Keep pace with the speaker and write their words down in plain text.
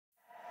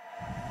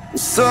The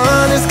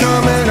sun is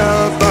coming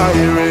up, are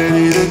you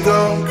ready to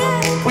go?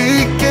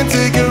 We can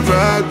take a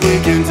ride, we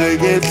can take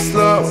it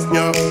slow.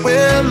 Your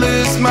will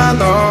is my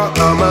law,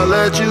 I'ma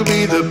let you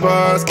be the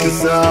boss,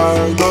 cause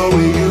I'll go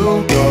where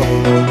you go.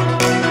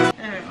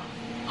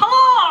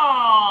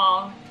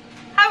 Hello!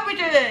 How are we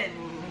doing?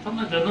 I'm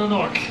not doing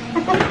knock.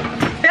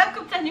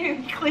 Welcome to a new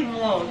weekly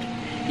vlog.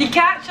 You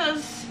catch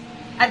us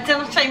at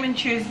dinner time on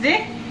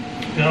Tuesday.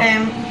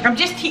 Yep. I'm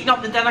just heating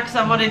up the dinner because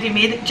I've already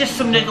made it. Just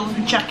some noodles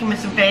and chicken with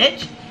some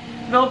veg.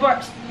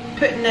 Robert's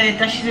putting the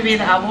dishes away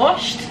that I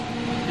washed.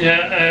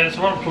 Yeah, it's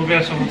a work in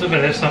progress, so we'll do the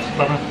rest after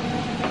dinner.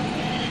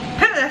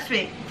 Put it this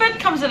way, food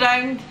comes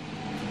around,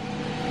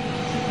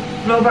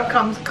 Robert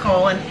comes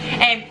calling.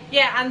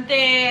 Yeah, and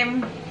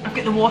I've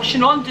got the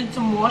washing on, doing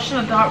some washing,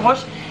 a dark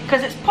wash,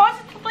 because it's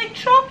positively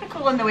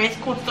tropical on the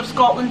west coast of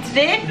Scotland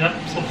today. Yep,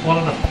 it's like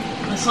Florida.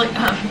 It's like,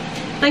 I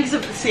think it's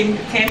about the same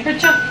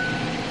temperature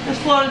as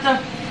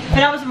Florida.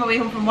 When I was on my way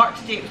home from work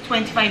today, it was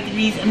 25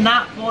 degrees, and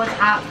that was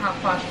at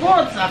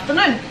 4:30 this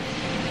afternoon.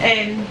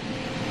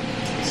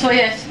 So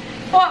yes,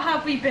 what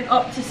have we been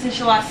up to since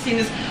you last seen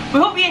us? We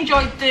hope you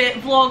enjoyed the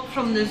vlog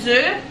from the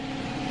zoo.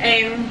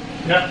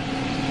 Yeah.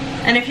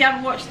 And if you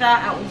haven't watched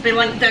that, it will be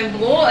linked down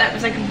below. It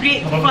was like a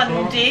great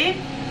fun day.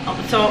 Up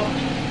the top,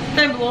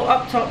 down below,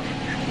 up top,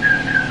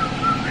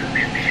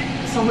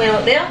 somewhere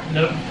up there.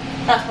 Nope.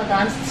 That's my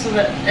dance, so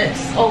that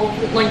it's all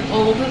linked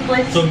all over the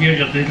place. Don't give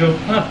your dingo.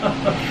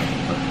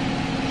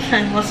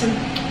 And listen,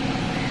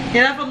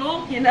 you never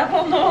know, you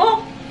never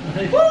know.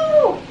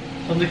 Woo!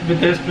 Somebody could be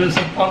desperate in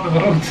some part of the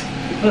world.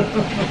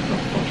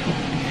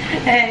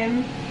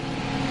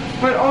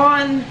 We're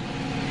on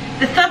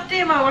the third day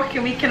of my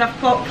working week and I've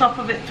clocked up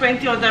about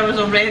 20 odd hours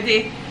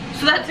already.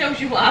 So that tells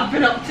you what I've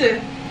been up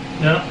to.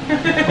 Yeah,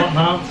 working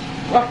hard.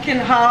 Working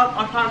hard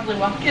or hardly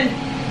working.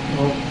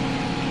 Well,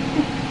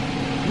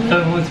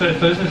 yeah, only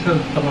 20,000, so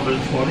I've done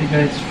about 40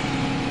 guys.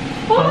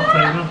 What?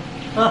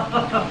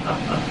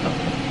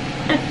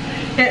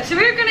 Yeah, so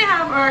we're going to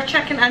have our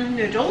chicken and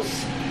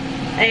noodles,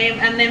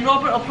 and then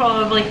Robert will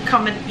probably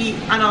come and eat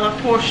another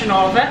portion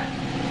of it,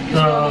 because we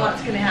don't know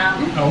what's going to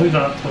happen. I'll leave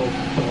that till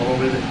tomorrow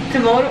really.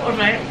 Tomorrow,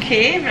 alright,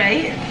 okay,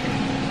 right.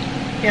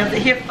 You have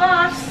it here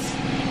first.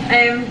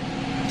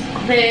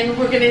 Then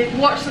we're going to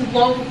watch some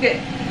vlogs, we'll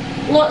get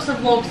lots of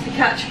vlogs to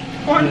catch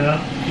on.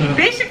 Yeah.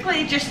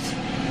 Basically just,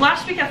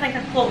 last week I think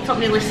I clocked up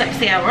nearly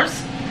 60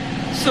 hours,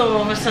 so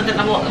obviously I didn't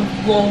have a lot of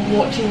vlog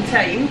watching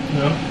time.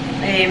 Yeah.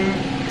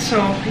 So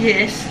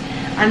yes,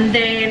 and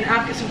then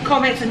I've got some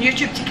comments on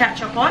YouTube to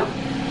catch up on,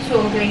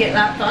 so I'm going to get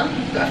that done.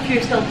 I've got a few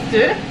still to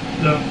do.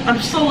 Yeah. I'm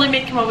slowly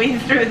making my way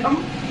through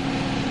them.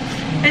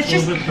 It's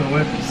just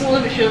slowly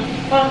but sure.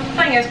 Well, the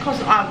thing is,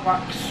 because I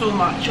work so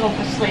much,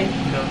 obviously,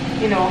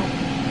 you know,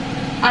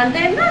 and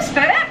then that's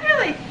about it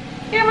really.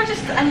 Yeah, we're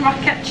just in our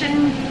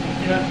kitchen,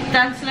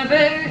 dancing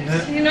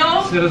about, you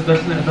know. Sarah's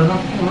listening to dinner.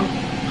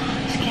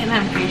 Just getting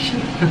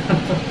impatient.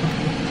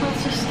 So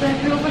let's just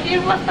be over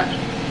here with it.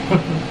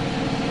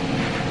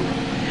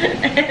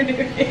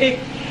 Anyway,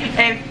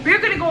 we're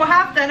going to go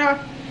have dinner,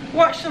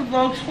 watch some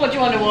vlogs. What do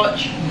you want to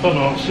watch? I don't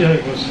know, see how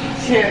it goes.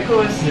 See how it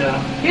goes?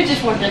 Yeah. You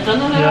just want your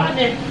dinner now, aren't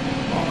you?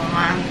 Oh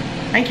man,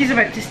 I think he's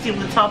about to steal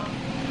the tub.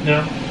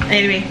 Yeah.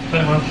 Anyway,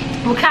 pretty much.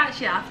 We'll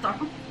catch you after.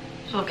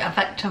 So we'll get a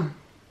victim.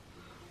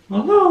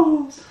 Oh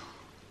no!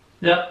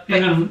 Yeah,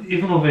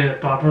 even over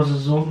Barbara's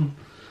is open,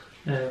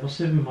 we're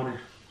saving money,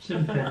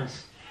 saving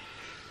pennies.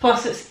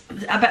 Plus it's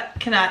a bit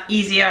kind of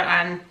easier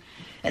and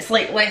it's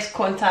like less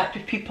contact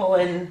with people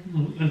and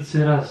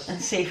Sarah's.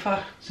 And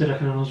safer. Sarah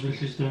kind of knows what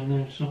she's doing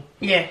now, so.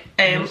 Yeah.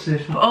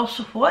 But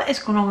also, what is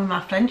going on with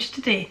my fringe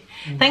today?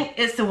 I think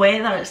it's the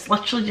weather, it's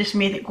literally just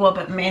made it go a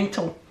bit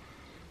mental.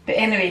 But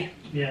anyway.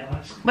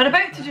 Yeah, we're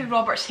about to do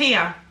Robert's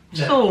hair,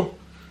 so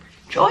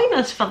join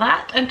us for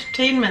that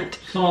entertainment.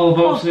 It's all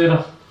about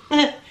Sarah.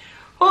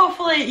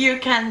 Hopefully you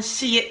can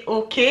see it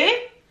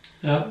okay.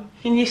 Yeah.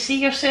 Can you see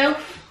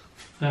yourself?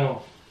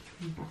 Oh.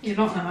 You're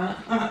not in a minute.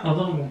 I don't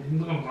know, I'm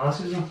not got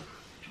glasses on.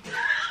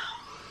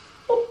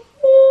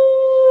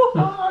 Oh,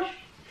 gosh.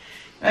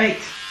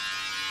 Right.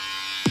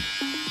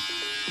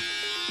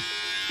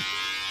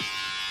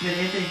 You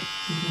ready?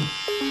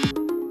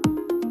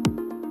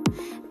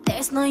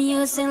 There's no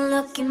use in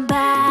looking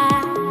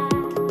back.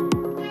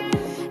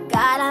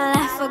 Gotta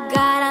laugh or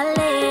gotta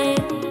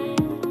live.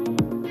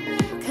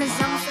 Cause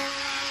I'm so.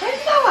 When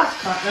did I last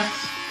cut this?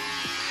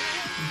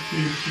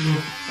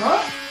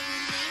 What?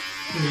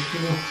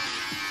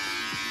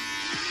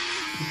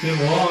 Okay,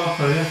 well, off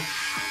for you.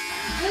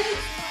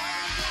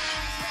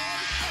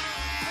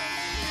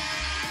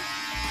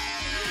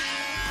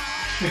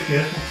 Be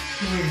careful.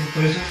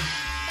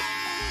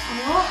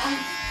 I'm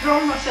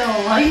throwing myself a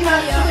line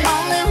actually. You're the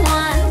only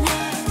one.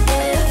 Do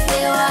you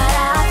feel what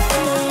I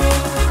feel?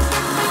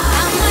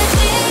 I'm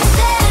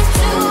addicted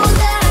to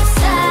that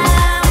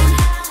sound.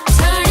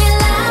 Turn it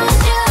loud,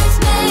 just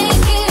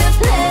make it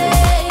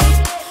play.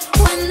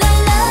 When the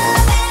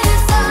love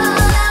is all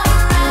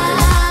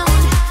around,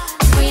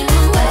 scream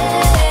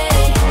away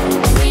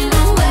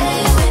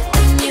with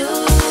the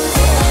music.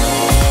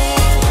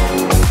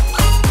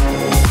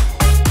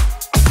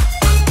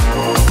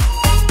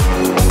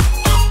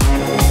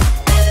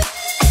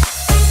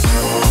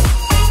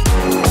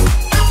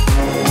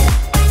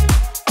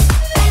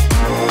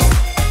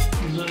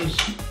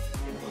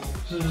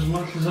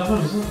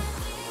 is it?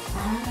 I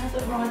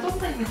don't know, I don't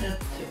think we did.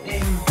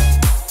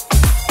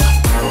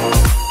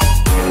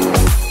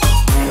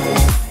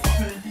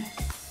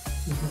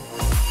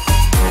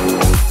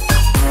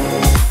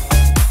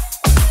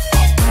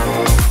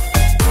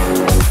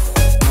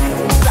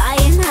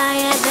 Flying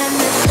higher than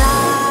the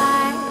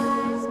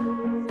stars,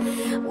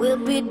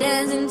 we'll be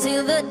dancing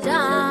till the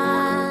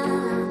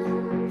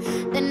dawn.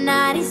 The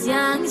night is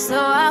young, so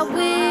are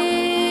we.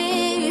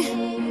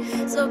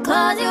 So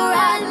close your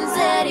eyes and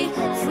set it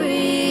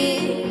free.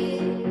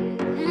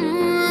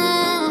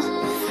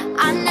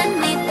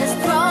 Underneath the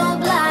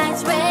strobe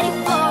lights, ready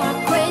for a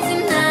crazy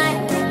night.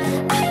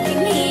 I can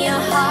hear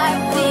your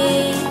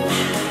heartbeat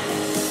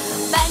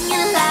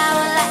banging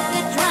loud like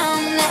a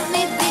drum. Let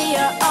me be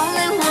your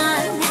only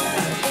one.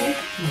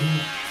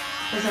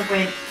 As I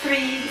went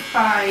 3,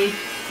 5,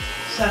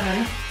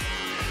 7.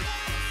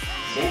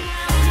 See?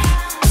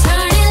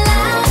 Turn it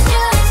loud,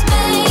 just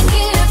make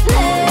it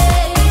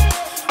play.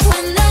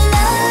 When the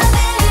love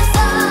is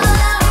all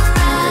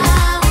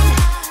around,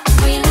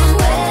 dream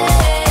away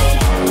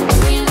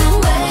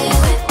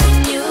with the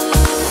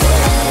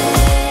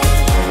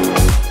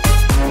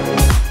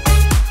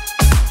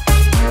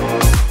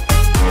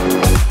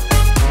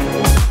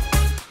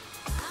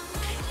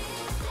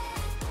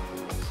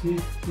See,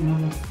 you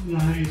know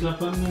how to use that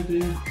button there, do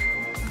you?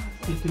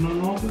 You do not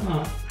know about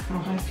that? I know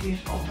how to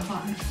use all the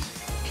buttons.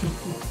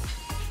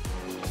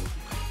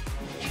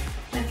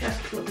 I think I've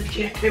put the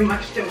chair too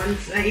much to one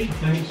side. I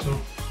think so.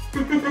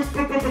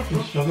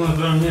 You're struggling a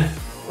bit on there.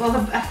 Well,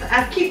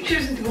 I keep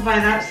choosing to go by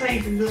that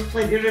side and there's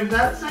plenty of room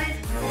that side.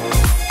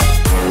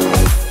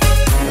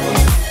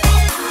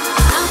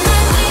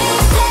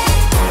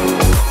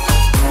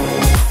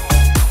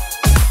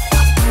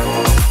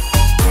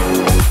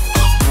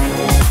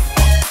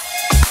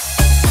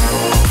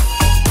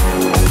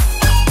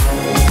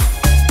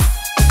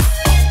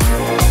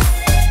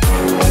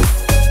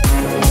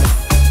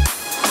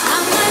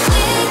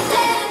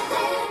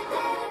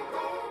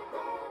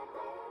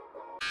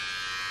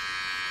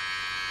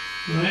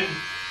 Right.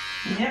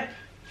 Yep.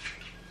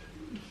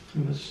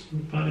 And this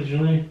battery's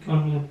really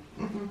gone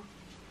Mm-hmm.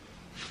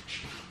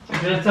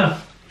 better.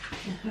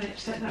 Right,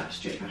 stick that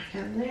straight back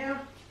in there.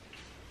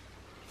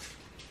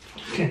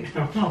 Okay,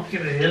 I'll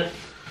get it here.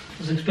 I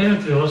was expecting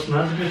to be worse than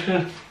that, to be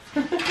fair.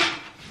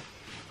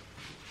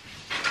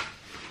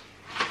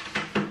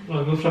 Well,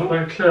 I'll go for a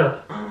quick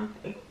clear.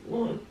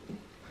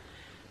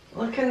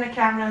 Look in the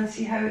camera and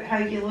see how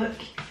you look.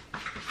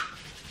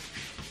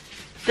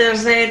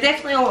 There's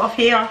definitely a lot of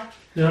hair.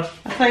 Yeah.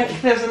 I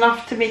think there's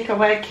enough to make a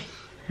wig.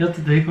 Here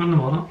today, on the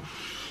bonnet.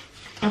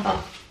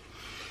 Uh-huh.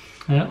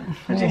 Yeah.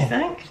 What do you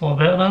think? It's a lot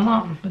better than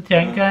that. What do you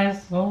think,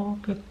 guys? Oh,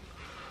 good.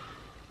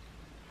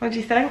 What do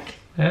you think?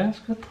 Yeah, it's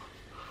good.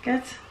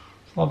 Good? It's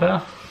a lot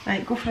better.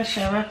 Right, go for a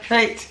shower.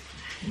 Right,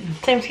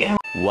 time to get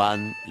home.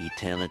 One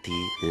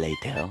eternity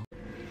later.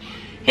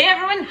 Hey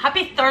everyone,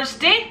 happy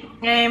Thursday.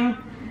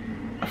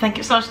 I think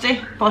it's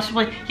Thursday,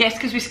 possibly. Yes,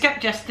 because we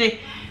skipped yesterday.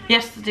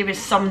 Yesterday was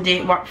Sunday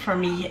at work for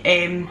me.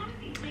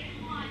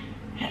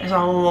 It was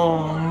a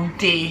long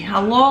day. A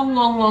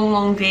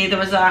long day. There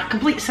was a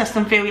complete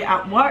system failure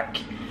at work.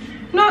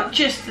 Not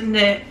just in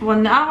the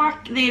one that I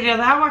work, the area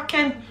that I work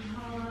in,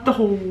 the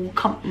whole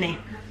company.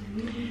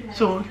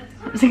 So,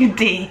 it was a good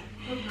day.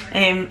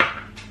 I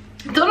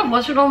don't know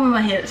what's wrong with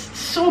my hair. It's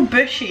so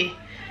bushy.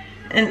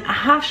 And I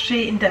have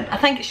straightened it. I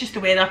think it's just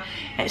the weather.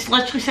 It's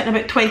literally sitting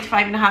about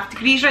 25.5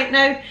 degrees right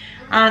now.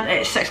 And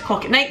it's 6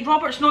 o'clock at night.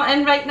 Robert's not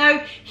in right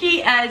now.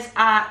 He is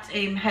at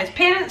his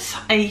parents'.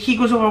 He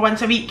goes over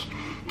once a week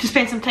to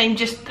spend some time,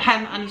 just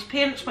him and his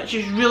parents, which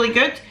is really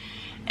good.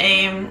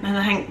 And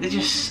I think they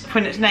just,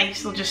 when it's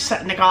nice, they'll just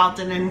sit in the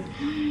garden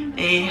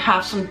and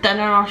have some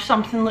dinner or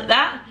something like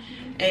that.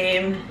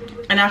 And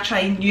I try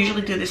and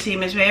usually do the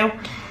same as well.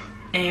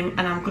 And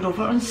I'm going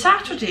over on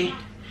Saturday.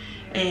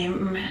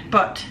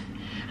 But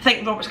I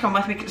think Robert's come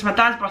with me because it's my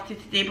dad's birthday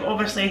today, but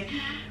obviously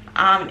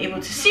I'm able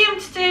to see him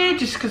today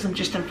just because I'm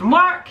just in from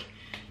work.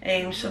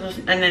 And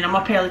then I'm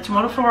up early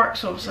tomorrow for work,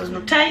 so obviously there's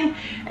no time.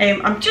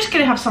 I'm just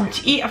going to have something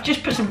to eat. I've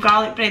just put some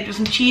garlic bread with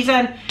some cheese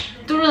in.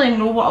 Don't really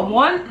know what I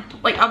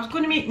want. Like, I was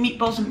going to make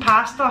meatballs and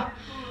pasta,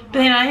 but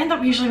then I end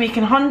up usually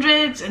making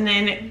hundreds, and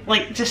then it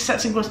like just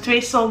sits and goes to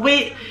waste. So I'll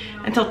wait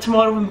until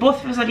tomorrow when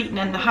both of us are eating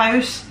in the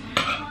house.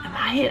 And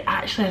my hair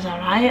actually is a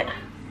riot.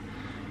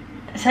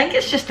 I think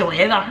it's just the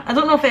weather. I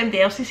don't know if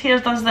anybody else's hair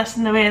does this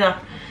in the weather.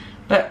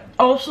 But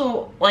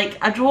also, like,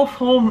 I drove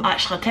home,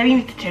 actually, I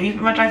need to tell you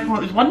about my drive home.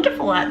 It was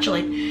wonderful,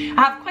 actually.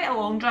 I have quite a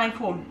long drive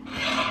home.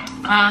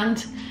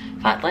 And, in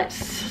fact,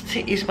 let's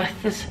take these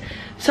with us.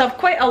 So I have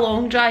quite a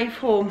long drive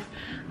home.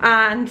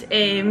 And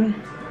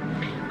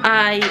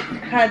I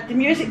had the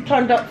music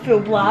turned up full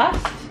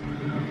blast.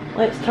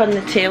 Let's turn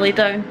the telly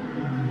down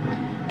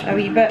a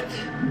wee bit.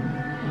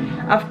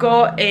 I've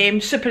got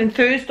Super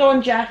Enthused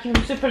on, Jackie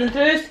from Super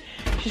Enthused.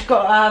 She's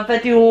got a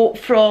video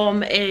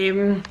from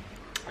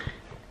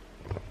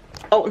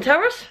Alton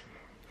Towers,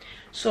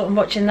 so I'm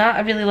watching that. I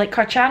really like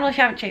her channel. If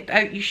you haven't checked it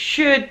out, you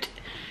should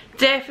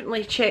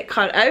definitely check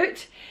her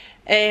out.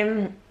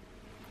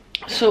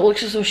 So it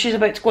looks as though she's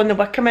about to go on the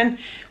Wickerman,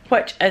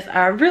 which is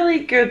a really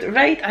good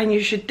ride, and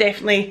you should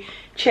definitely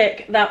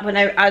check that one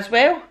out as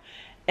well.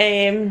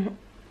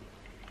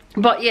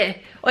 But yeah,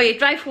 oh yeah,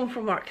 drive home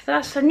from work.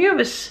 I knew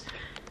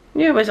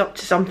I was up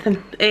to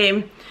something.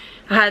 I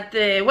had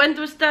the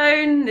windows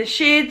down, the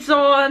shades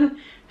on,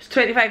 it's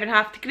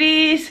 25.5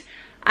 degrees,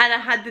 and I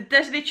had the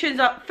Disney tunes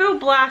up, full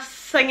blast,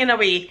 singing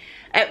away.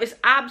 It was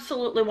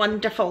absolutely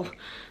wonderful.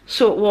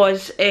 So it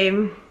was,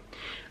 and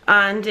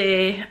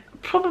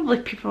probably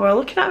people were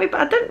looking at me,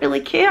 but I didn't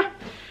really care.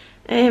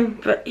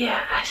 But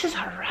yeah, this is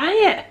a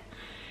riot.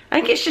 I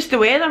think it's just the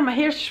weather, my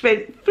hair just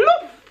went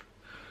floof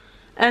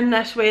in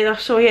this weather.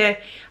 So yeah,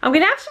 I'm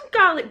gonna have some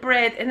garlic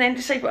bread and then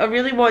decide what I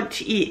really want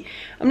to eat.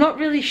 I'm not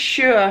really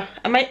sure.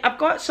 I've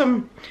got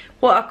some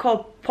what I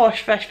call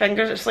posh fish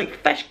fingers. It's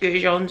like fish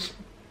goujons,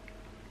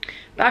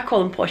 but I call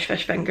them posh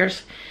fish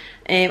fingers.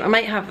 I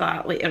might have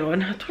that later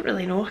on. I don't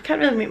really know. I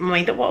can't really make my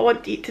mind up what I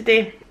want to eat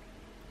today.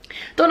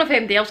 Don't know if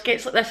anybody else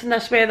gets like this in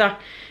this weather,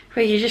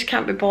 where you just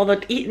can't be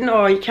bothered eating,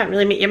 or you can't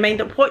really make your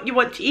mind up what you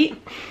want to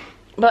eat.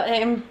 But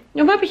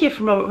you'll maybe hear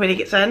from Robert when he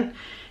gets in.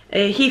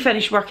 He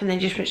finished work and then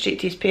just went straight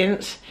to his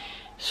parents.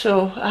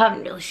 So I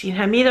haven't really seen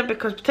him either,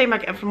 because by the time I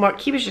get in from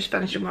work, he was just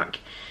finishing work.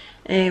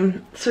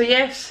 So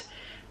yes,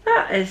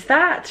 that is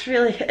that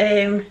really.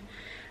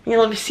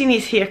 You'll have seen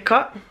his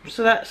haircut,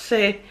 so that's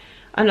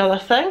another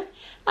thing.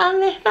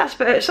 And that's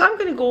about it. So I'm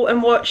going to go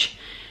and watch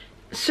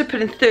Super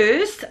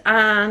Enthused,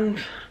 and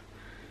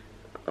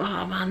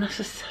oh man, this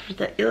is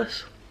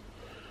ridiculous.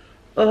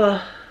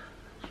 Oh,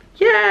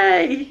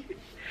 yay!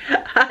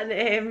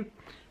 And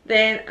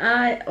then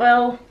I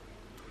will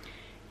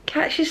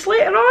catch you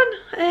later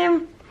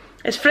on.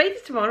 It's Friday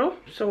tomorrow,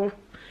 so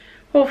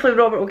hopefully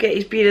Robert will get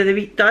his beer of the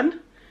week done.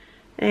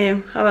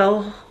 I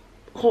will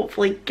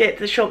hopefully get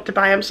to the shop to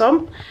buy him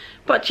some.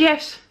 But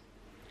yes,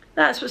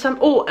 that's what's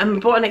oh, and we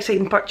bought an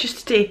exciting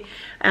purchase today,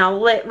 and I'll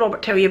let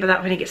Robert tell you about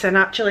that when he gets in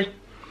actually,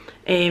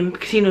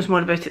 because he knows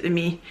more about it than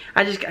me.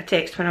 I just got a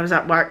text when I was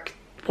at work,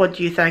 what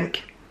do you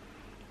think?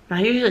 And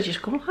I usually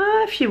just go,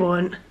 if you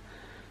want.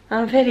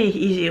 I'm very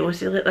easy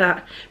Aussie like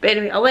that. But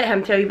anyway, I'll let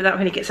him tell you about that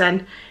when he gets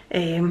in.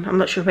 I'm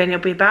not sure when he'll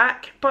be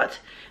back, but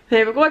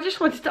there we go. I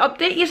just wanted to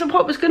update you on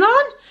what was going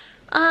on,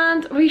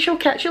 and we shall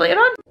catch you later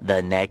on.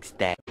 The next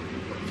day.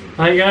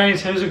 Hi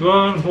guys, how's it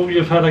going? Hope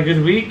you've had a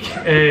good week.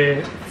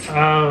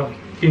 I've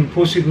been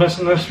posted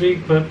missing this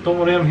week, but don't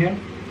worry, I'm here.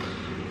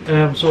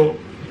 So,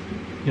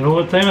 you know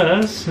what time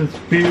it is? It's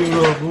beer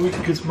of the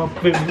week, it's my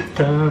favourite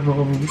time of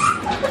the week.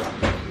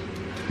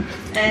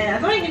 I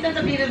don't think you did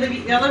the beer of the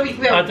week the other week.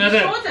 Well, I did you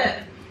it. showed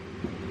it.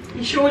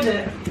 You showed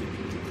it.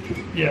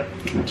 Yeah,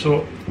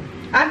 so...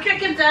 I'm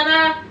cooking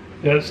dinner.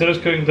 Yeah, Sarah's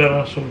cooking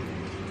dinner, so...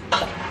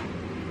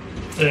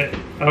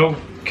 I'll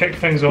kick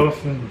things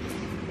off and...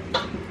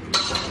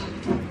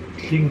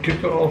 you can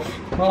cook it off.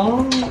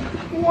 Oh.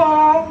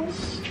 Wow.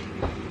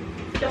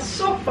 You're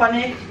so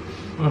funny.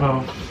 I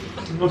know.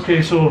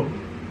 Okay, so...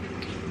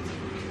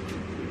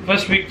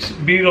 this week's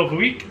beer of the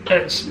week,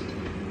 it's...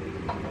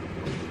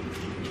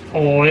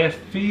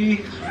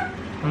 Leffy,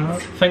 I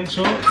think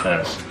so.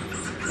 It's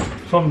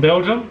from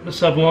Belgium.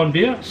 It's a blonde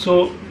beer,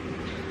 so,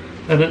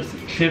 and it's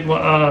shaped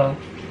like a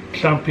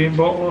champagne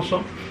bottle or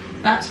something.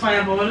 That's why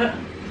I bought it.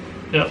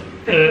 Yep.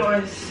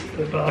 Because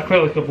But I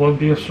quite like a blonde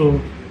beer, so.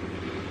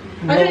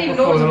 I didn't even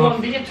know it was a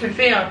blonde beer, to be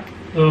fair.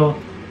 No.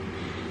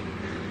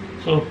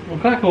 So we'll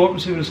crack it open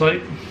and see what it's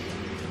like.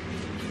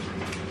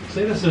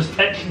 See, this is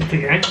itching to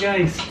get in,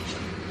 guys.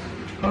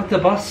 On the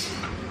bus.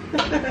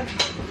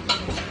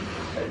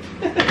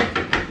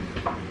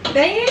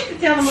 Then you need to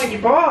tell them what you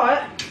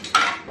bought.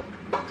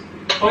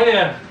 Oh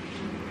yeah.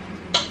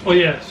 Oh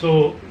yeah.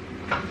 So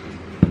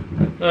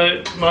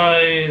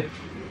my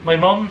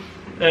mum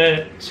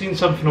seen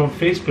something on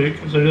Facebook.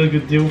 It was a really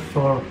good deal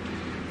for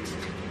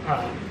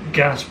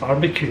gas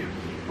barbecue.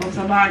 Lots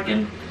of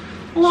bargain.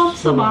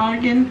 Lots of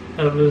bargain.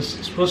 It was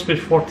supposed to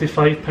be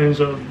 £45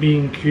 of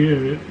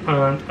B&Q,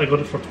 and I got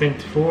it for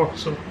 24.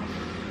 So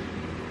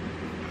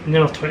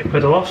near 20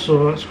 quid off,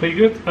 so that's quite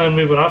good. And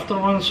we were after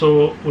one,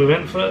 so we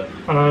went for it,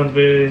 and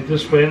we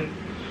just went.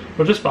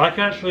 We're just back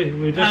actually.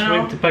 We just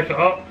went to pick it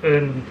up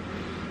in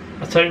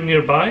a town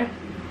nearby.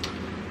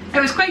 It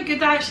was quite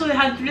good actually. They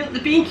had the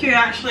B&Q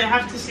actually, I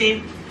have to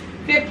say,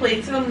 fair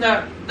play to them.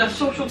 Their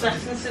social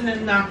distancing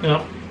and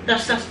their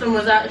system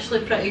was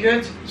actually pretty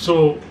good.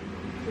 So,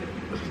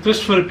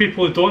 just for the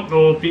people who don't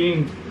know,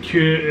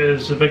 B&Q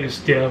is the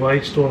biggest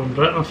DIY store in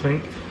Britain, I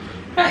think.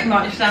 Pretty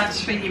much,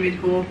 that's where you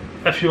would go.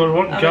 If you were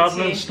wanting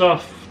gardening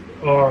stuff,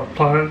 or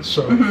plants,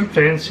 or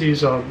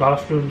fences, or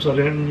bathrooms, or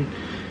anything,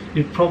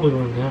 you'd probably go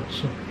in there.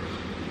 So,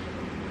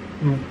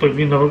 but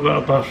we never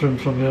got a bathroom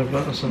from there.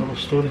 But that's another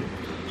story.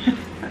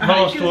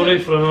 Another story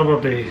for another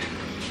day.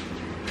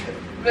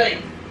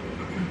 Right.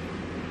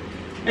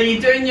 Are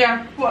you doing your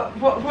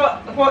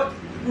what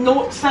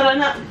notes are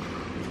in it?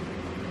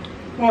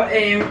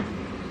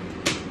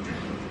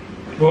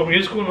 What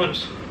musical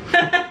notes?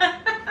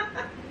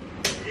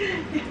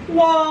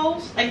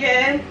 Walls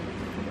again.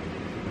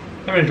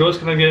 How many jokes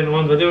can I get in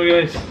one video,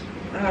 guys?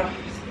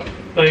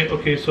 Right,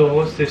 okay, so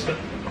let's taste it.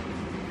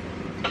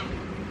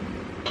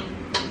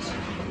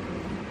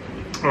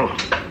 Oh,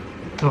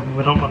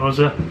 we're up my nose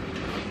there.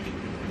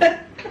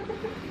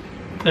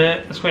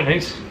 It's quite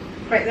nice.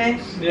 Quite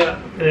nice. Yeah,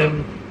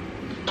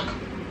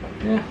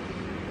 yeah.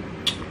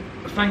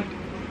 I think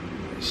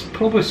it's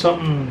probably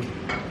something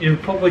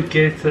you'd probably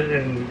get it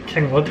in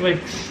King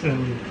Ludwig's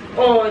and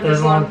Oh,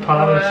 Disneyland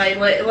Paris.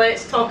 Alright,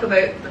 let's talk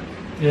about.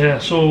 Yeah,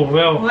 so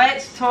well.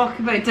 Let's talk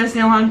about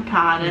Disneyland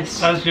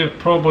Paris. As you've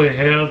probably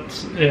heard,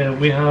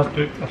 we have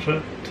booked a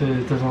trip to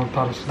Disneyland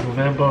Paris in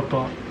November,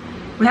 but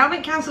We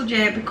haven't cancelled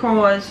yet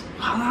because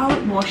I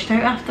look washed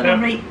out after a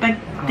right big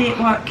date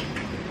work.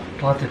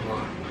 bloody hell.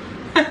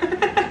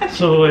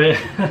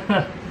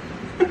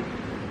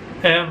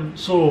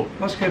 So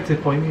let's get to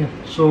the point here.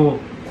 So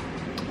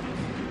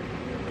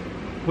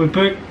we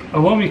booked a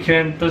long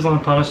weekend,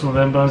 Disneyland Paris in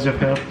November, as you've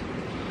heard.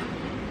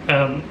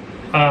 And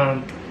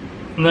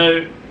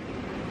now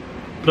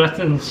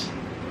Britain's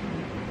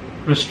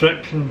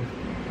restricting,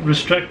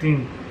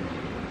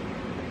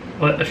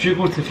 like if you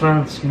go to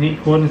France, you need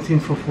to quarantine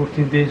for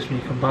 14 days when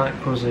you come back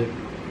because of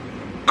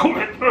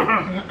COVID.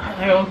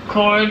 Oh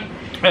God.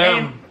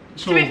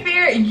 So to be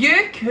fair,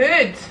 you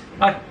could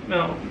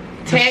well,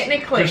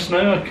 technically. just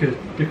now I could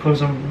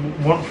because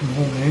I'm working from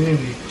home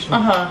anyway. So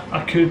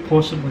I could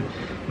possibly,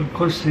 but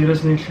because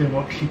Sarah's nature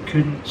work, she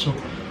couldn't. So,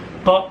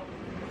 but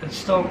it's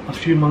still a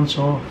few months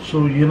off,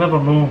 so you never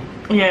know.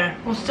 Yeah,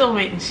 we'll still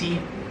wait and see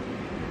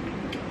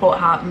what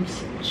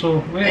happens.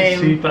 So wait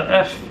and see.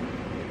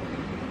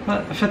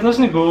 But if it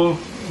doesn't go,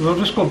 we'll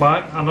just go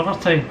back another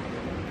time,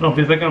 and it'll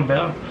be bigger and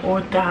better. Oh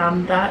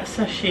damn, that's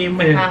a shame.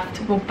 We have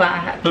to go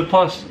back. But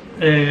plus,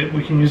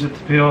 we can use it to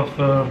pay off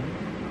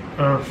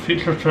our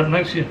future trip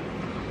next year.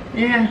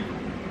 Yeah.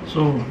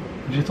 So,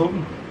 have you told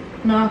them?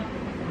 No.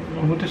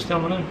 Well, we'll just tell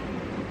them now.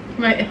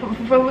 Right.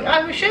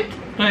 Well, we should.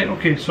 Right.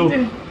 Okay. So.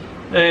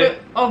 But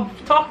of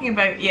talking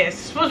about, yes, I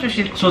suppose we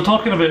should. So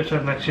talking about a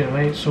trip next year,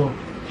 right? So,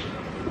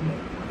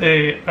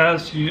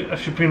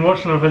 if you've been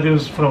watching our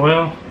videos for a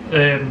while,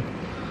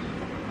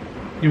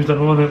 you would have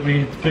known that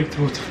we booked to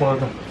go to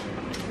Florida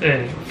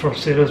for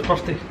Sarah's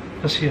birthday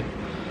this year.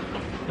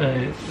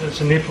 It's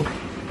in April,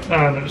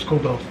 and it was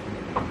called off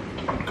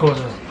because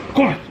of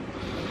COVID.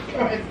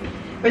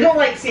 We don't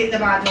like saying the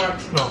bad word.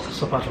 No,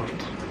 it's a bad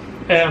word.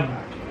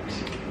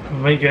 We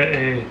might get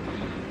a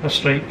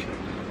strike.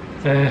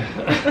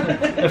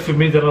 If we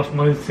made enough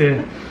money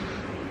to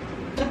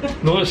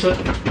notice it.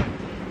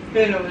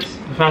 Who knows?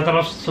 If we had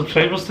enough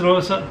subscribers to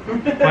notice it.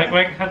 Wink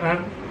wink, hint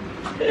hint.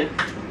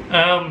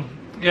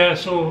 Yeah,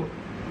 so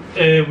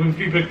we've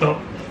rebooked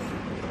up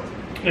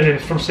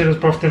for Sarah's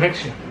birthday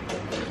next year.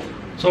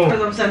 So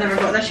Because obviously I never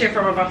got this year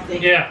for my birthday.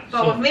 yeah.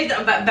 But we've made it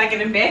a bit bigger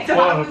and better,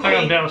 well, haven't bigger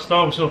and we? better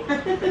still, so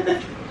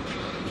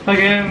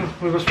again,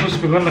 we were supposed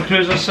to be going on the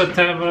cruise this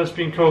September, it's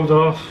been called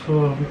off.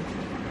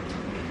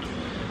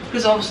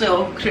 Because obviously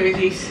all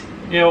cruises.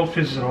 Yeah, all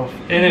cruises are off.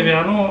 Anyway,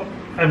 I know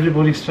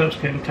everybody's trip's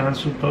getting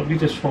cancelled, but we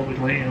just thought we'd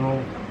let you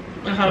know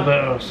about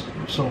ours.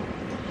 So,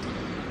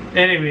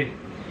 anyway.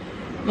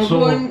 We're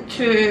going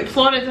to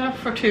Florida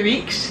for 2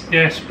 weeks.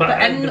 Yes, but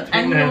in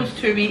those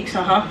 2 weeks,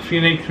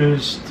 3-night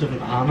cruise to the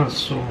Bahamas,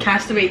 so.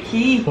 Castaway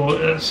Key. So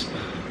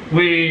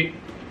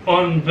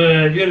on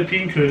the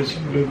European cruise,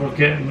 we were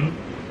getting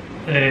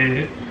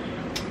a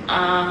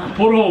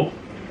porthole,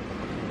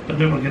 but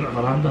now we're getting a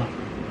veranda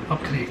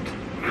upgrade.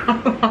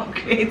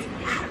 Upgrade.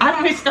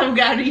 And we still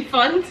get a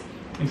refund.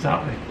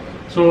 Exactly.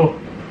 So,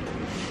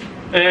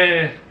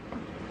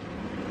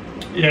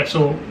 yeah,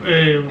 so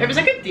It was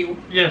a good deal.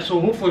 yeah, so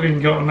hopefully we can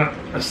get on that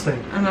this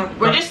time. I know.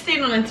 We're just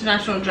staying on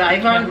International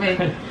Drive, aren't we?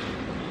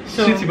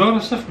 So See, to be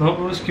honest, if not,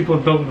 we'll just keep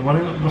on building the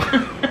money up.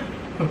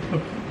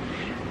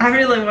 I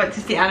really want to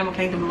stay Animal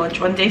Kingdom lunch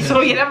one day,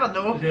 so you never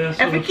know. Yeah,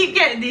 so if we keep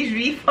getting these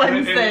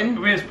refunds, then.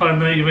 The way it's planned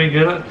now, you might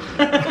get it.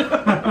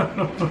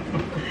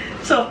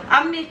 So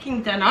I'm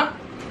making dinner.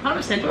 I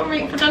haven't said what we're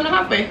making for dinner,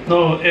 have we?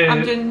 No,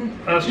 I'm doing.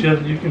 that's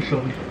you can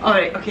show me.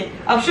 Alright, okay.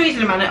 I'll show you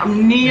in a minute.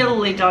 I'm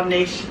nearly done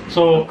this.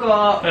 So, I've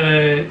got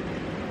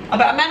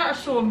about a minute or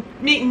so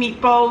making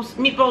meatballs.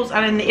 Meatballs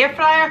are in the air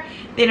fryer.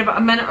 They're about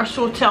a minute or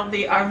so till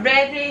they are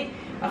ready.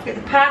 I've got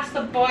the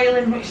pasta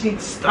boiling, which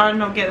needs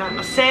stirring. I'll get that in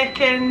a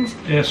second.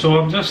 yeah, so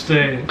I'm just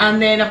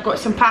And then I've got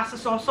some pasta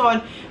sauce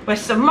on with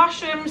some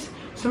mushrooms,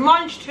 some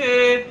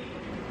mangetout,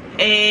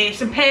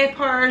 some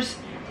peppers,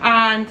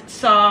 and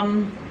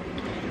some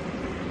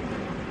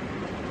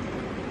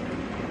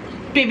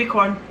baby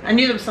corn. I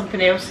knew there was something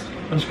else.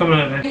 I'm just coming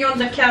out now. Bring on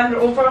the camera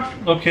over,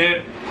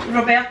 Okay,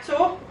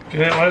 Roberto.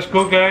 okay, let's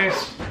go,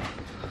 guys.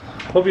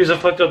 Hope you've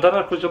had your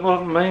dinner because you're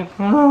not mine.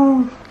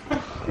 Oh.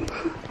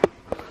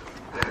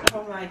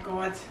 Oh my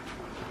god.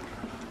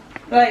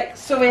 Right,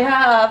 so we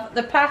have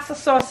the pasta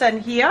sauce in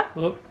here.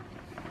 Oh,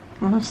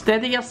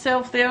 Steady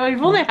yourself there.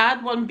 You've only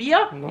had one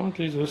beer. no,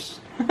 Jesus.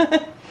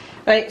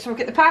 Right, so we've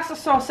got the pasta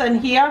sauce in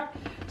here.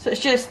 So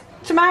it's just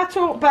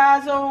tomato,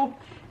 basil,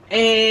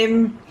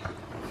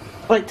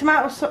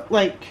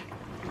 like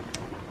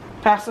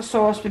pasta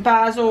sauce with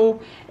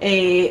basil,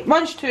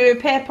 mangetout,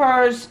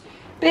 peppers,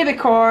 baby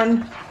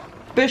corn,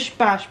 Bush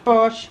bash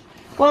bosh,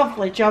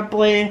 lovely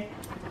jubbly.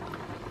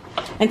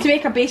 And to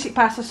make a basic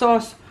pasta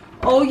sauce,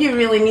 all you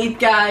really need,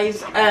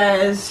 guys,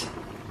 is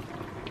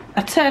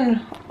a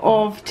tin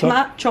of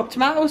chopped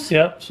tomatoes.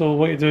 Yep, so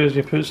what you do is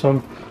you put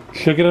some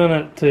sugar in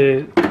it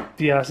to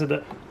de-acid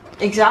it.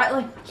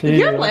 Exactly. So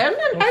You're learning.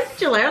 How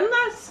did you learn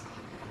this?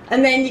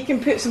 And then you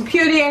can put some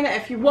puree in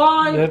it if you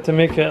want. Yeah, to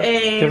make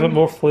it, give it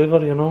more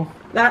flavour, you know.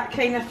 That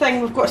kind of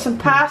thing. We've got some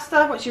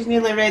pasta, which is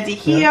nearly ready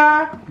here.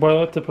 Yeah.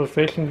 Boil it to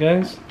perfection,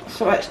 guys.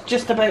 So it's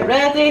just about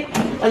ready.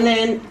 And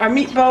then our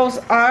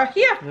meatballs are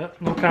here.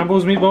 Yep, no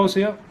Campbell's meatballs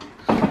here.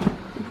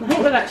 I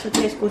think they're actually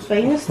Tesco's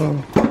finest.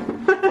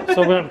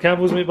 So we have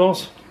Campbell's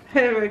meatballs.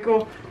 Here we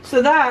go.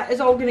 So that is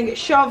all going to get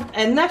shoved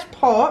in this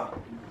pot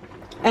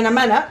in a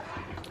minute,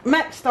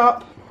 mixed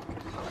up,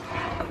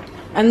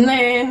 and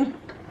then,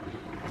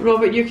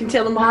 Robert, you can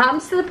tell them what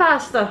happens to the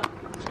pasta.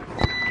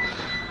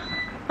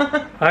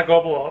 I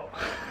gobble up.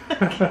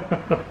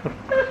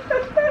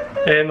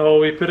 No,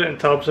 we put it in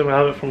tubs and we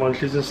have it for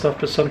lunches and stuff,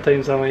 but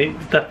sometimes I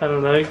might dip in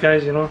and out,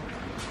 guys, you know.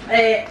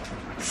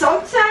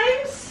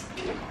 Sometimes.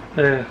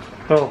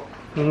 Well,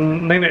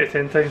 9 out of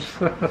 10 times.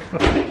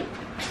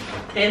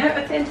 10 out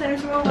of 10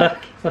 times more. I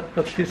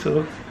think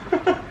so.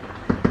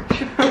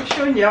 I'm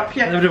showing you up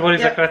here.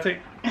 Everybody's a critic.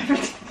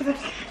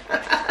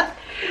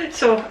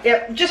 So,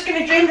 yeah, I'm just going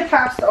to drain the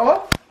pasta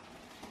off.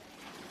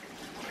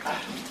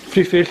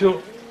 Free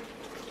facial.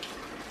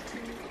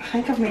 I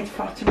think I've made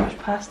far too much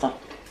pasta.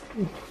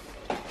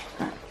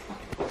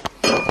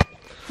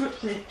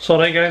 It's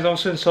alright, guys, I'll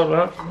soon sort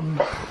that.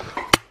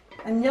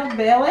 In your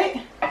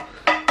belly.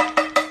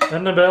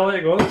 In the belly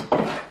it goes.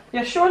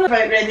 You're showing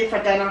about ready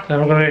for dinner. Then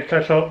we're going to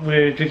catch up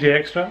with GG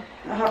Extra.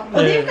 Well,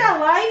 they've got a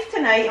live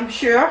tonight, I'm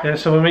sure. Yeah,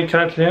 so we might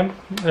catch them.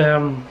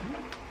 And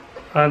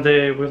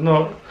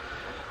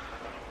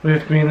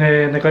we've been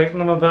neglecting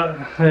them a bit.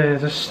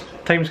 This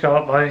time's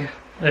got up by,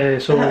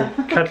 so we'll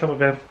catch up with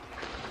them.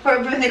 But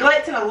we've been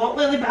neglecting a lot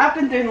lately, but I've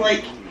been doing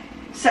like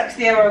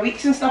 60-hour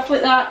weeks and stuff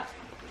like that.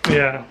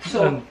 Yeah.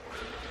 So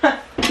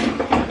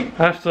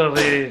after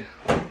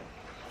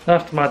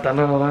my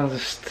dinner,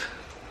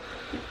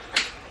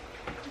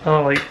 I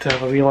like to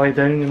have a wee lie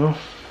down, you know.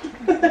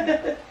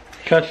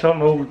 Catch up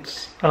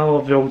with I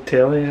love the old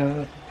telly.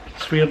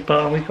 It's weird, but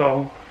I like it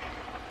all.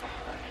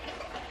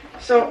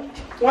 So,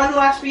 one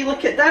last wee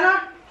look at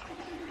dinner.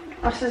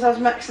 This is us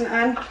mixing it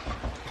in.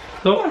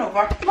 Come on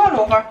over, come on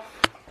over.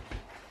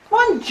 Come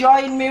on,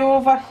 join me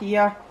over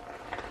here.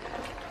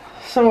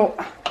 So,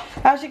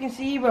 as you can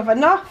see, we have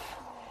enough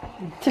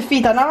to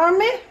feed an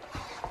army.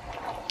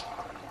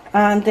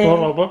 And or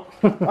Robert.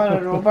 or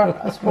a Robert,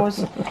 I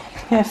suppose.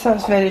 Yes,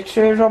 that's very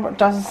true. Robert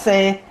does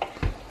say,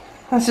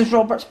 this is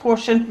Robert's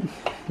portion.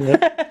 Yeah.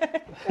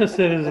 This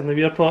is in the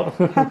beer pot.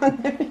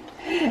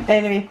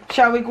 Anyway,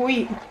 shall we go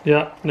eat?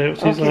 Yeah, no,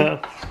 see you later.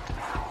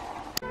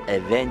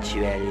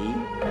 Eventually.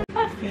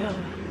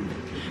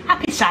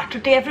 Happy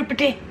Saturday,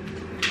 everybody.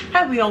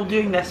 How are we all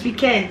doing this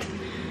weekend?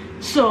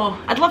 So,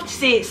 I'd love to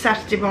say it's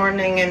Saturday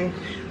morning and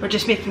we're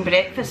just making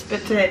breakfast,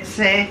 but it's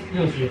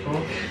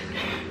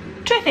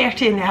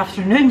 2:30 in the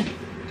afternoon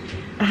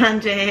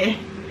and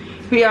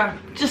we are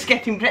just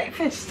getting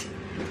breakfast.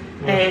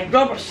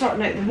 Robert's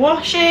sorting out the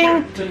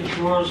washing,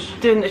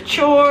 doing the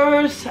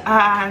chores,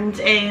 and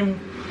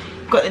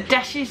got the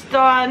dishes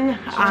done.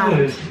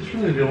 It's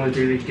really the only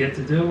day we get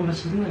to do all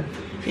this, isn't it?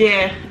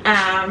 Yeah,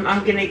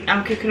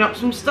 I'm cooking up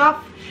some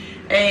stuff.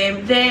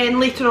 Then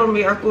later on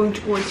we are going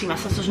to go and see my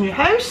sister's new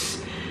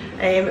house.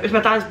 It was my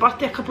dad's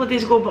birthday a couple of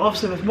days ago, but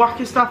obviously with work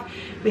and stuff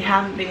we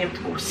haven't been able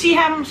to go see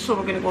him, so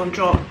we're going to go and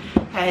drop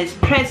his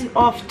present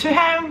off to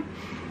him.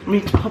 We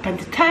need to pop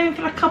into town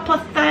for a couple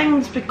of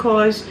things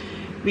because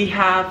we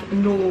have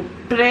no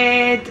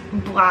bread,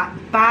 black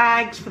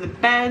bags for the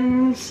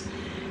bins,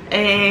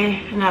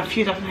 and a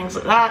few different things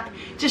like that.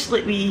 Just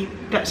like wee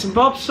bits and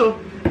bobs, so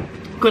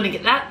I'm going to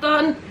get that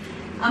done.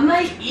 I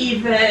might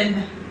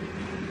even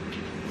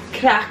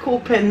crack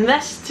open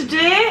this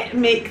today,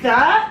 make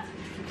that.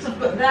 So I've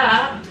got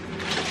that.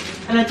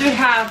 And I do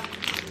have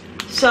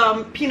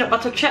some peanut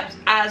butter chips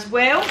as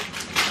well,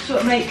 so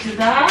I might do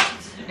that.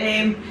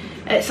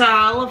 It's a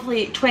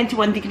lovely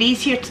 21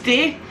 degrees here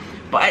today,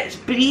 but it's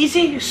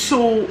breezy,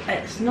 so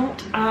it's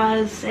not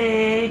as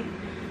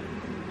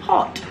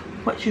hot,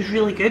 which is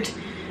really good.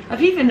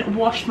 I've even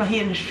washed my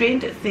hair and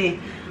straightened it today,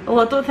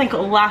 although I don't think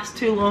it'll last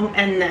too long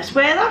in this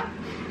weather.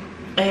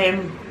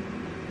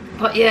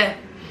 But yeah,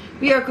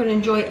 we are going to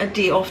enjoy a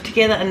day off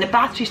together, and the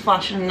battery's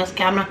flashing in this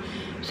camera,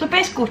 so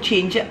best go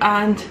change it.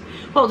 And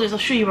what I'll do is I'll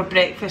show you our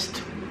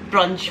breakfast,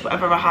 brunch,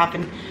 whatever we're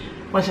having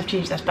once I've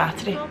changed this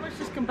battery. Robert's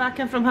just come back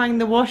in from hanging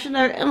the washing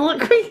out, and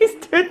look what he's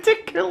doing to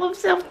cool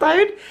himself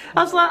down.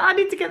 I was like, I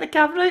need to get the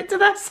camera out to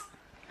this.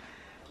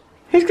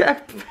 He's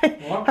got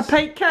a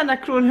pint can of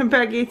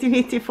Kronenberg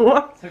 1884.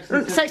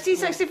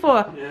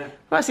 1664? Yeah.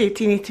 What's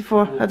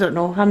 1884? Yeah. I don't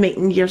know, I'm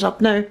making years up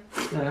now.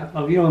 Yeah,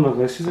 I'll give you my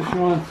glasses if you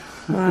want.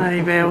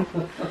 Aye, well.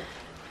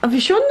 Have you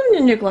shown them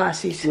your new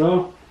glasses?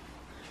 No.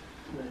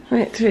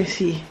 Right,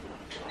 Tracy.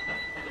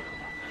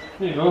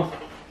 There you go.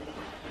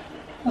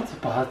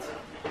 Not bad.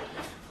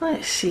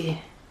 Let's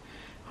see.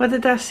 What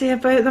did I say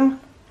about them?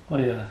 Oh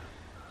yeah.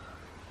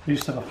 We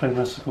used to have a prime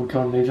minister called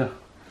John Major.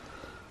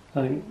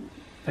 I think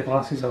the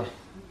glasses are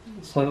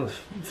slightly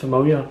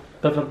familiar.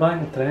 Bit of a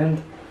bang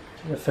trend,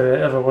 if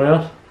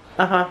everywhere.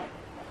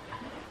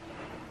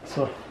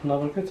 So, no,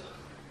 we're good.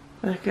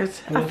 They're good.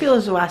 Yeah. I feel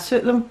as though I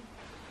suit them.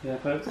 Yeah,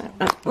 but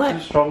I'm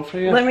too strong for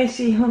you. Let me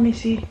see. I'm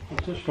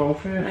too strong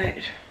for you.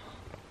 Right.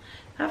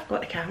 I've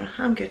got the camera.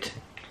 I'm good.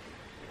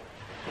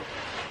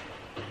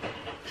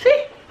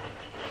 See?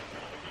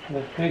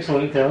 Yeah,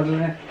 excellent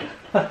intelligence.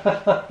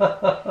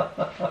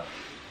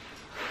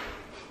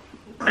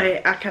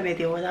 Right, I can't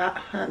deal with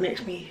that. That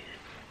makes me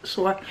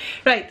sore.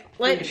 Right,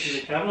 let's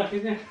See the camera,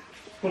 can you?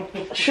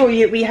 show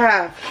you. We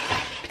have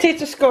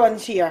potato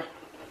scones here,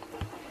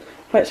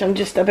 which I'm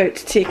just about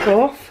to take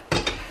off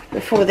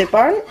before they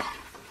burn.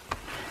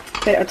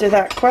 Better do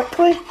that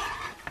quickly.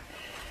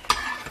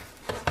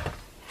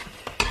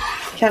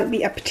 Can't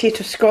beat a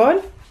potato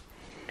scone.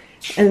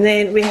 And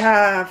then we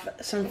have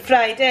some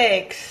fried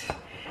eggs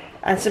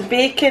and some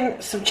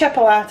bacon, some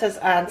chipolatas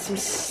and some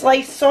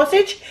sliced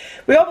sausage.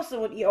 We obviously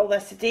won't eat all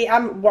this today.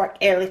 I'm at work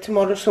early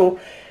tomorrow, so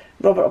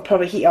Robert will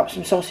probably heat up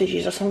some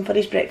sausages or something for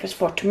his breakfast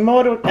for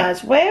tomorrow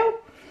as well.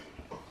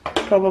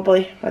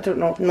 Probably, I don't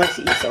know, unless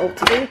he eats it all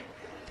today.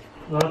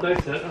 No, I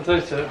doubt it. I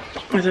doubt it.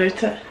 I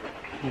doubt it.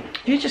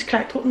 You just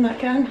cracked open that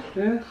can.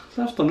 Yeah, it's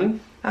afternoon.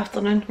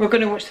 Afternoon. We're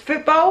going to watch the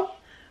football,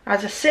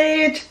 as I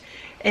said.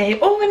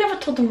 Oh, we never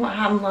told them what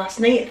happened last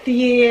night at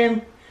 3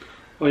 AM.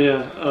 Oh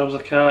yeah, there was a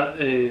cat,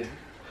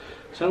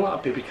 sounded like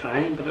a baby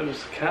crying, but it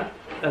was a cat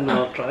in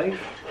our drive.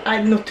 I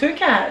had no 2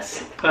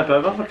 cats. But the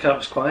other cat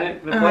was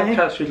quiet. The Aye. black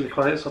cat's really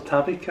quiet, so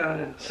tabby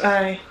cat is.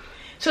 Aye.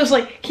 So it's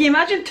like, can you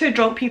imagine 2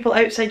 drunk people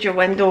outside your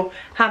window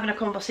having a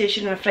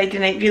conversation on a Friday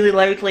night really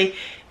loudly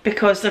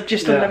because they're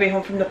just on their way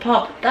home from the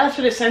pub? That's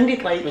what it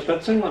sounded like. It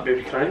did sound like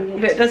baby crying.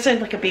 But it did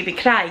sound like a baby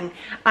crying.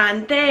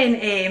 And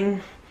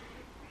then,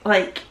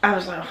 like, I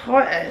was like,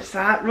 what is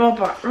that?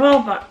 Robert,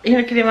 Robert.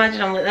 You know, can you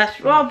imagine I'm like this?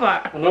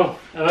 Robert. I know,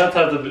 and I'd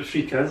had about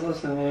 3 kids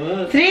listening like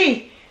that.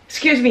 3!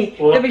 Excuse me.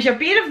 What? There was your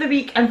beer of the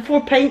week and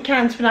 4 pint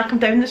cans when I come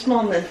down this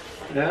morning.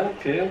 Yeah,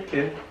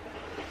 okay.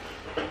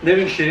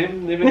 Never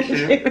shame.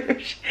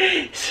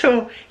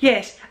 So,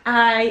 yes,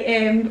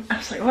 I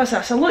was like, what's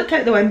that? So I looked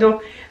out the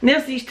window and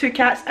there's these 2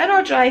 cats in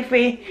our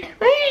driveway.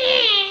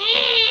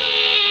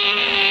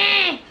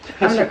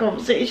 Having a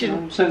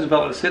conversation. Sounds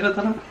about like Sarah,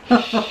 doesn't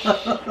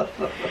it?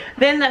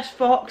 Then this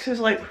fox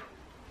was like,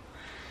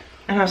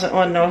 and I was like,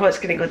 oh no, what's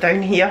going to go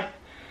down here?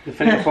 You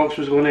think the fox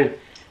was going in?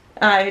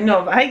 I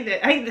know, but I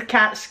think the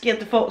cat scared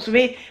the fox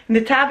away, and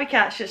the tabby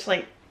cat's just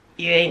like,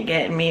 you ain't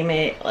getting me,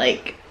 mate.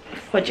 Like,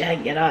 what do you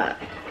think you're at?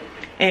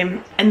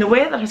 And the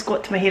weather has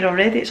got to my hair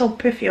already. It's all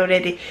poofy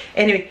already.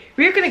 Anyway,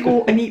 we're going to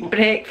go and eat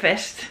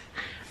breakfast,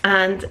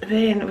 and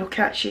then we'll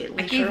catch you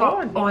later. I gave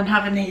up on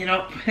having the hair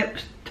up. It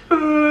was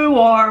too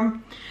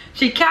warm.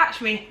 So you catch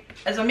me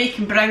as I'm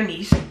making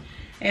brownies.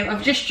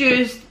 I've just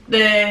used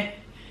the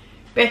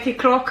Betty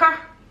Crocker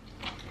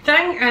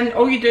thing, and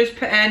all you do is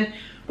put in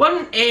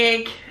 1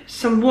 egg,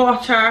 some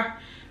water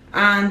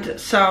and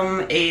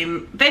some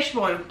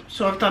vegetable oil.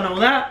 So I've done all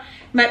that,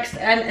 mixed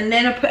it in, and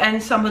then I put in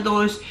some of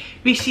those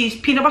Reese's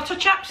peanut butter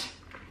chips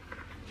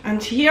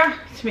into here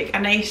to make a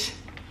nice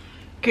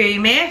gooey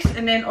mess.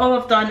 And then all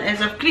I've done is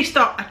I've greased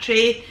up a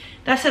tray.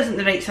 This isn't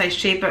the right size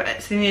tray, but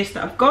it's the newest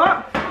that I've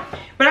got.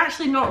 We're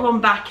actually not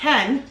long back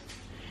in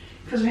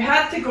because we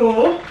had to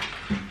go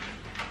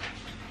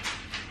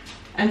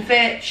and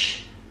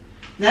fetch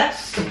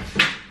this,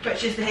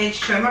 which is the hedge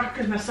trimmer,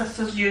 because my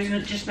sister's using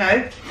it just now.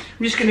 I'm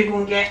just going to go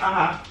and get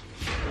a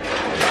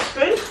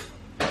spoon.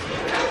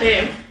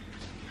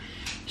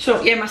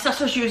 So yeah, my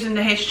sister's using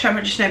the hedge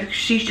trimmer just now because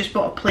she's just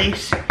bought a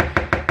place.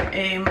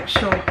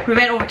 So we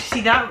went over to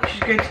see that, which is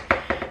good.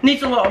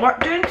 Needs a lot of work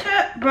doing to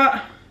it,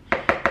 but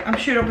I'm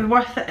sure it'll be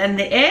worth it in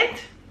the end.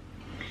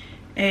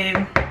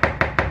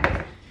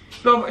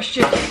 Robert's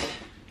just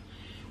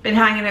been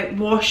hanging out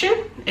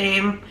washing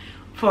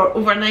for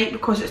overnight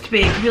because it's to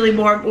be really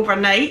warm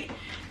overnight.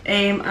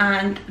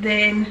 And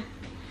then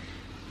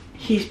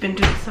he's been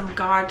doing some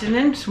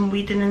gardening, some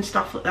weeding and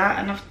stuff like that,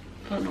 and I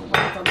don't know what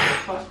I've done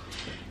before.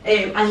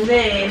 And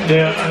then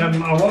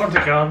I watered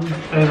the garden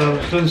and I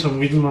was doing some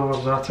weeding while I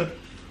was at it.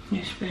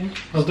 New spoon.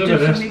 I'll do the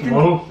rest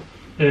tomorrow.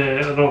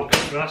 And I'll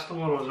cut grass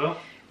tomorrow as well.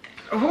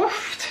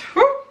 Oofed.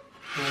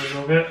 And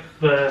I'll get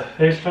the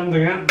hedge trimmed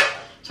again.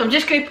 So I'm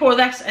just going to pour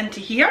this into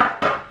here.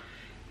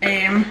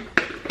 And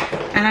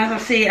as I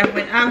say, I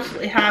went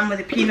absolutely ham with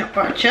the peanut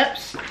butter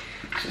chips. So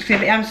it's going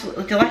to be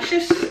absolutely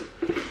delicious.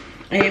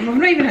 We've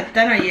not even had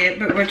dinner yet,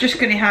 but we're just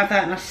going to have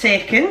that in a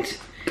second.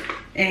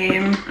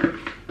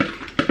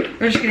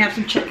 We're just going to have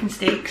some chicken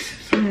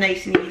steaks, something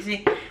nice and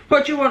easy.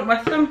 What do you want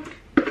with them?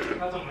 I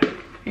don't mind.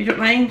 You don't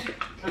mind?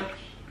 Chips.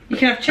 You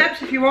can have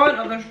chips if you want,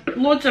 or there's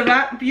loads of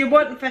wraps. But you're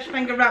wanting fish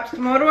finger wraps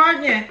tomorrow,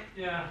 aren't you?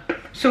 Yeah.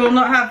 So we'll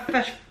not have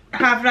wraps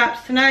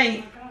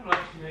tonight? I can have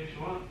wraps tonight if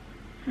you want.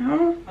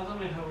 No? I don't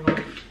mind having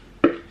wraps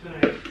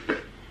tonight.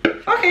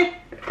 Okay.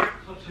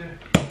 It's up to you.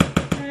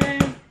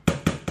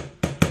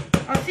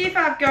 I'll see see if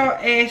I've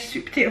got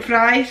sweet potato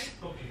fries.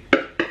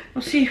 Okay.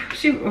 We'll see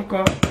what we've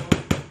got.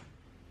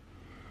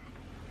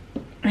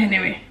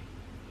 Anyway,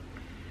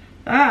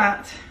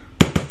 that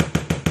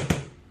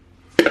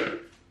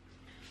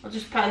I'll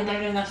just pan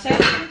down in a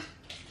second.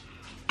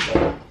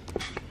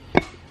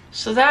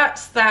 So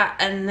that's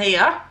that in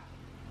there.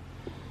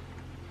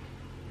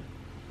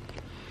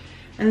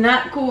 And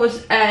that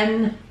goes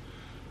in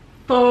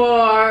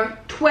for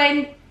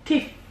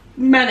 20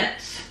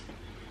 minutes.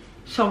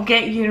 So I'll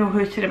get you know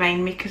who to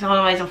remind me, because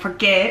otherwise I'll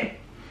forget.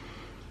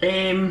 We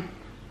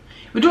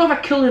don't have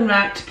a cooling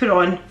rack to put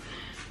on,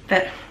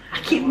 but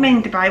I keep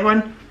meaning to buy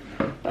one,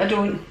 but I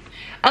don't.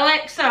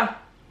 Alexa,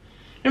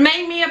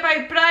 remind me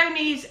about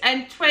brownies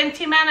in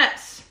 20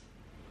 minutes.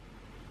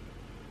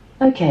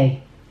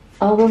 Okay,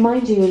 I'll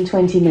remind you in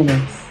 20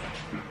 minutes.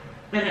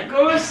 There it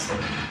goes.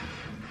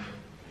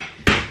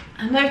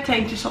 And now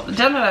time to sort the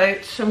dinner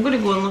out, so I'm going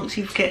to go and look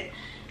see if we get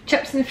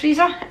chips in the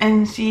freezer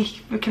and see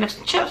if we can have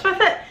some chips with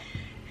it.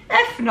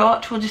 If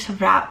not, we'll just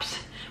have wraps.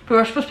 But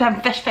we're supposed to be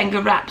having fish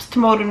finger wraps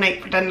tomorrow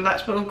night for dinner.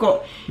 That's what we've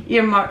got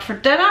earmarked for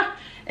dinner.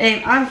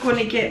 I'm going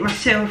to get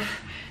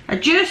myself a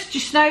juice.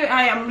 Just now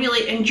I am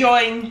really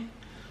enjoying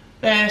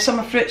the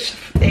summer fruits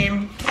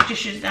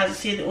juices, as I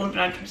say, the own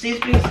brand from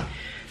Sainsbury's.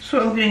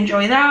 So I'm going to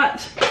enjoy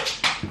that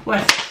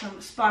with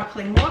some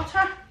sparkling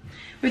water.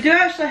 We do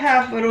actually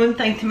have our own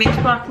thing to make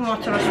sparkling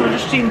water, a soda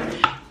stream,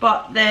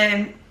 but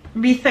the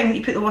wee thing that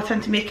you put the water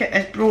in to make it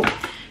is broke.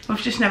 We've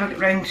just never got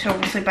round to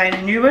obviously buying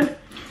a new one.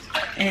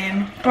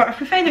 But if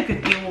we find a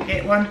good deal, we'll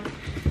get one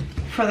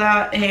for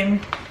that.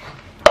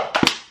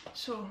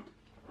 So,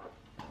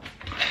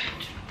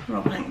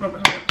 Robert, I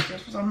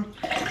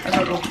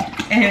don't know.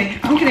 Anyway,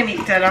 I'm going to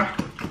make dinner.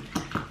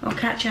 I'll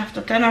catch you after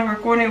dinner.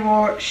 We're going to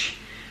watch,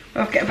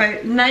 we've got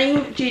about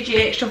 9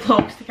 JJ Extra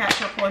vlogs to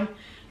catch up on.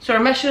 So our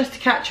mission is to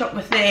catch up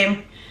with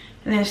them,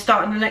 and then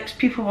starting the next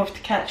people we have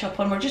to catch up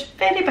on. We're just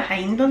very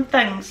behind on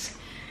things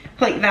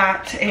like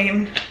that.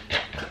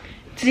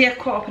 Today I've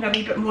caught up on a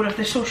wee bit more of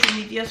the social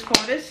medias for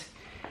us.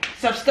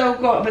 So I've still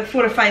got about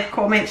 4 or 5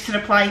 comments to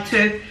reply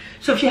to.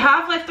 So if you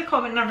have left a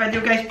comment in our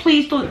video, guys,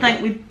 please don't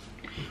think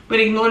we're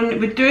ignoring it.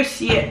 We do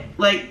see it,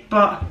 like,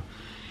 but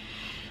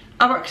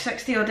I work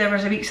 60 odd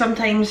hours a week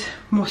sometimes,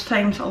 most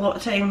times, a lot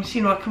of times,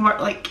 you know, I can work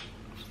like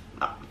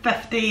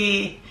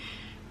 50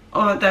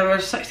 odd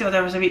hours, 60 odd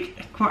hours a week.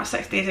 I can work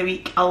 6 days a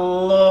week, a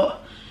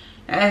lot.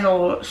 It is a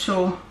lot.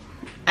 So,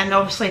 and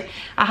obviously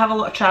I have a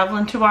lot of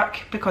travelling to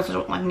work because I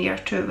don't live near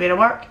to where I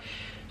work.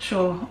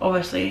 So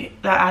obviously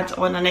that adds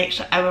on an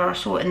extra hour or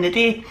so in the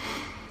day.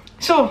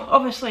 So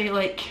obviously,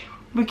 like,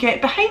 we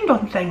get behind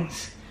on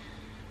things.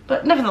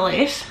 But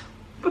nevertheless,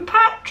 we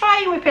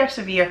try and we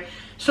persevere.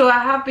 So I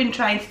have been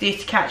trying today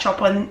to catch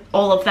up on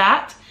all of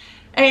that.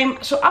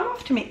 So I'm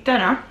off to make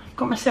dinner. I've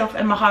got myself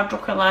in my Hard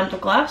Rock Orlando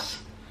glass.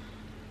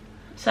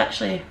 It's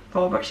actually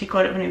Robert's, he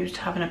got it when he was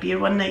having a beer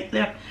one night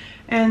there.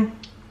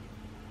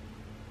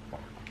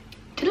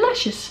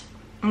 Delicious.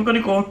 I'm going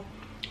to go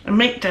and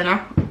make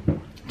dinner.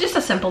 Just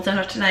a simple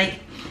dinner tonight.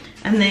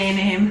 And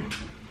then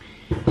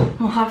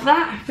we'll have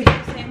that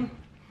because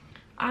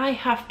I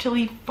have to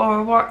leave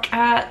for work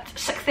at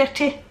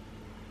 6:30.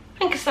 I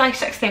think it's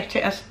 6:30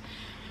 it is.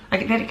 I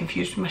get very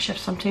confused with my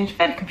shifts sometimes,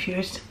 very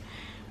confused.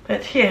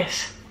 But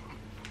yes,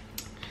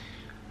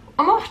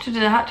 I'm off to do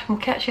that. We'll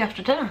catch you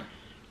after dinner.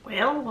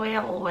 Well,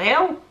 well,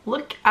 well,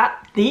 look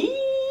at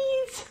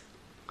these.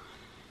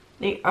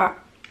 They are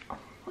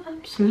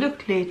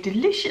absolutely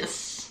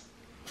delicious.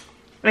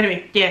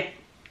 Anyway, yeah.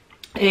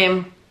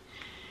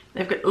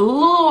 They've got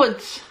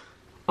loads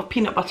of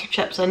peanut butter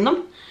chips in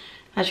them,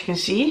 as you can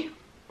see.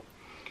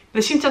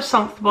 They seem to have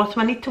sunk at the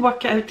bottom. I need to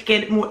work it out to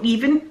get it more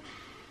even.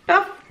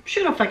 But I'm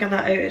sure I'll figure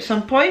that out at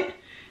some point.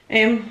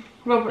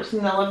 Robert's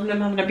in the living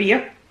room having a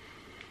beer.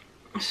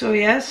 So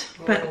yes,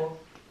 but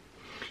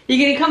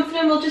you gonna come through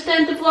and we'll just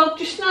end the vlog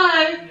just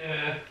now?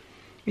 Yeah.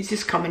 He's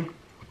just coming.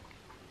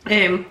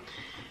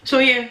 So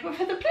yeah, we've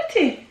had a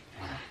pretty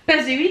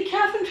busy week,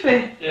 haven't we?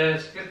 Yeah,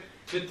 it's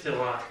good to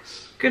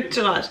relax. Good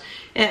to relax.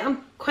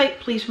 I'm quite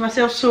pleased with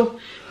myself. So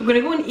we're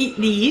going to go and eat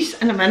these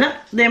in a minute.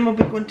 Then we'll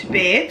be going to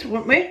bed,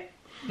 won't we?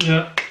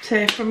 Yeah.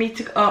 For me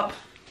to get up.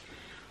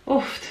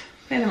 When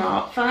am I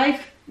up?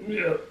 5?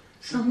 Yeah.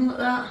 Something like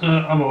that.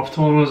 I'm off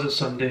tomorrow as it's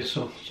Sunday,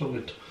 so it's all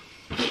good.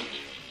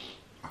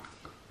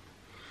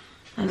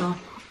 I know.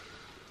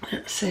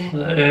 Let's see.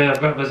 Yeah,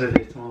 I've got a busy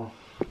day tomorrow.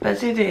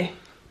 Busy day.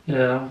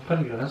 Yeah, I'm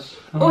cutting grass.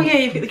 Oh yeah,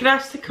 you've got the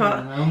grass to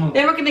cut. Yeah,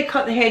 Then we're going to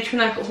cut the hedge when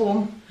I get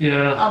home.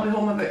 Yeah. I'll be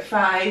home about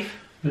 5.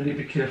 We need to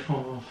be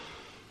careful.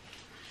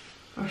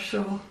 Or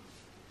so.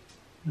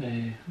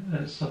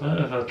 It's a bit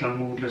of a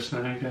jungle just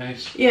now,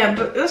 guys. Yeah,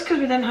 but that's because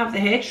we didn't have the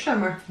hedge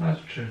trimmer.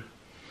 That's true.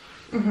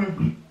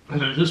 And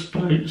it just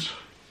sprouts.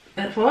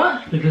 It's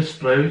what? It just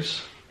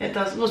sprouts. It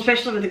does, well,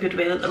 especially with the good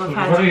weather that we've We're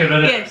had. going to get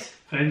rid of Yes.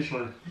 it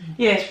eventually.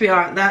 Yes, we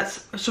are.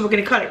 So we're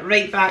going to cut it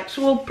right back.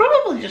 So we'll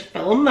probably just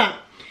film that.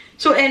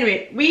 So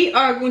anyway, we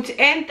are going to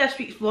end this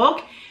week's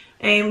vlog.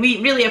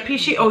 We really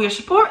appreciate all your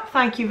support.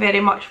 Thank you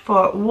very much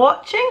for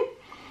watching.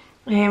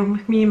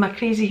 with me and my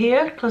crazy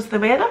hair because the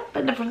weather,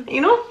 but never,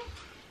 you know.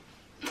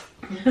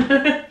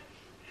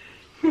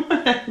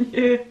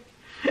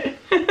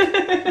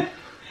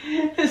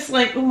 It's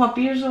like, oh, my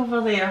beer's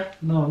over there.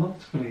 No, I'm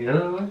not going to get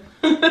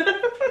it.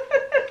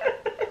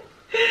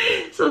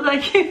 So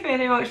thank you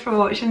very much for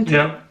watching.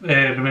 Yeah,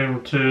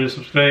 remember to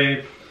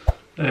subscribe,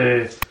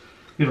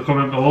 leave a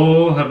comment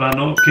below, hit that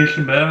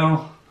notification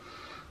bell,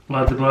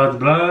 blah blah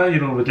blah, you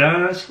know the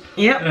jazz.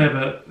 Yep.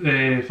 But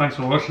thanks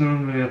for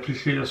watching, we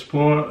appreciate your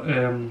support.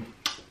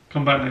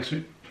 Come back next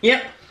week.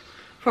 Yep.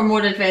 For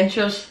more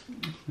adventures.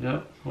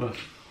 Yeah, with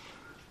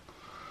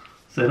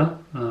Sarah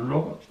and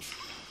Robert.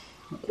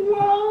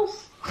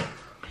 Walls.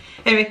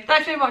 Anyway,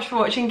 thanks very much for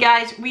watching,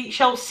 guys. We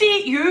shall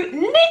see you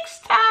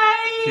next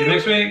time. See you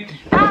next week.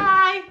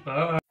 Bye.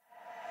 Bye.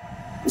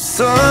 The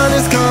sun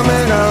is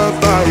coming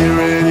up, are you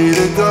ready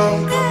to go?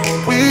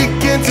 We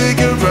can take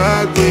a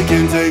ride, we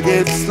can take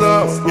it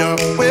slow. Your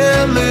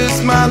will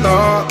is my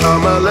law,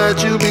 I'ma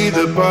let you be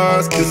the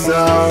boss, 'cause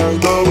I'll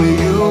go where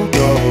you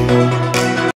go.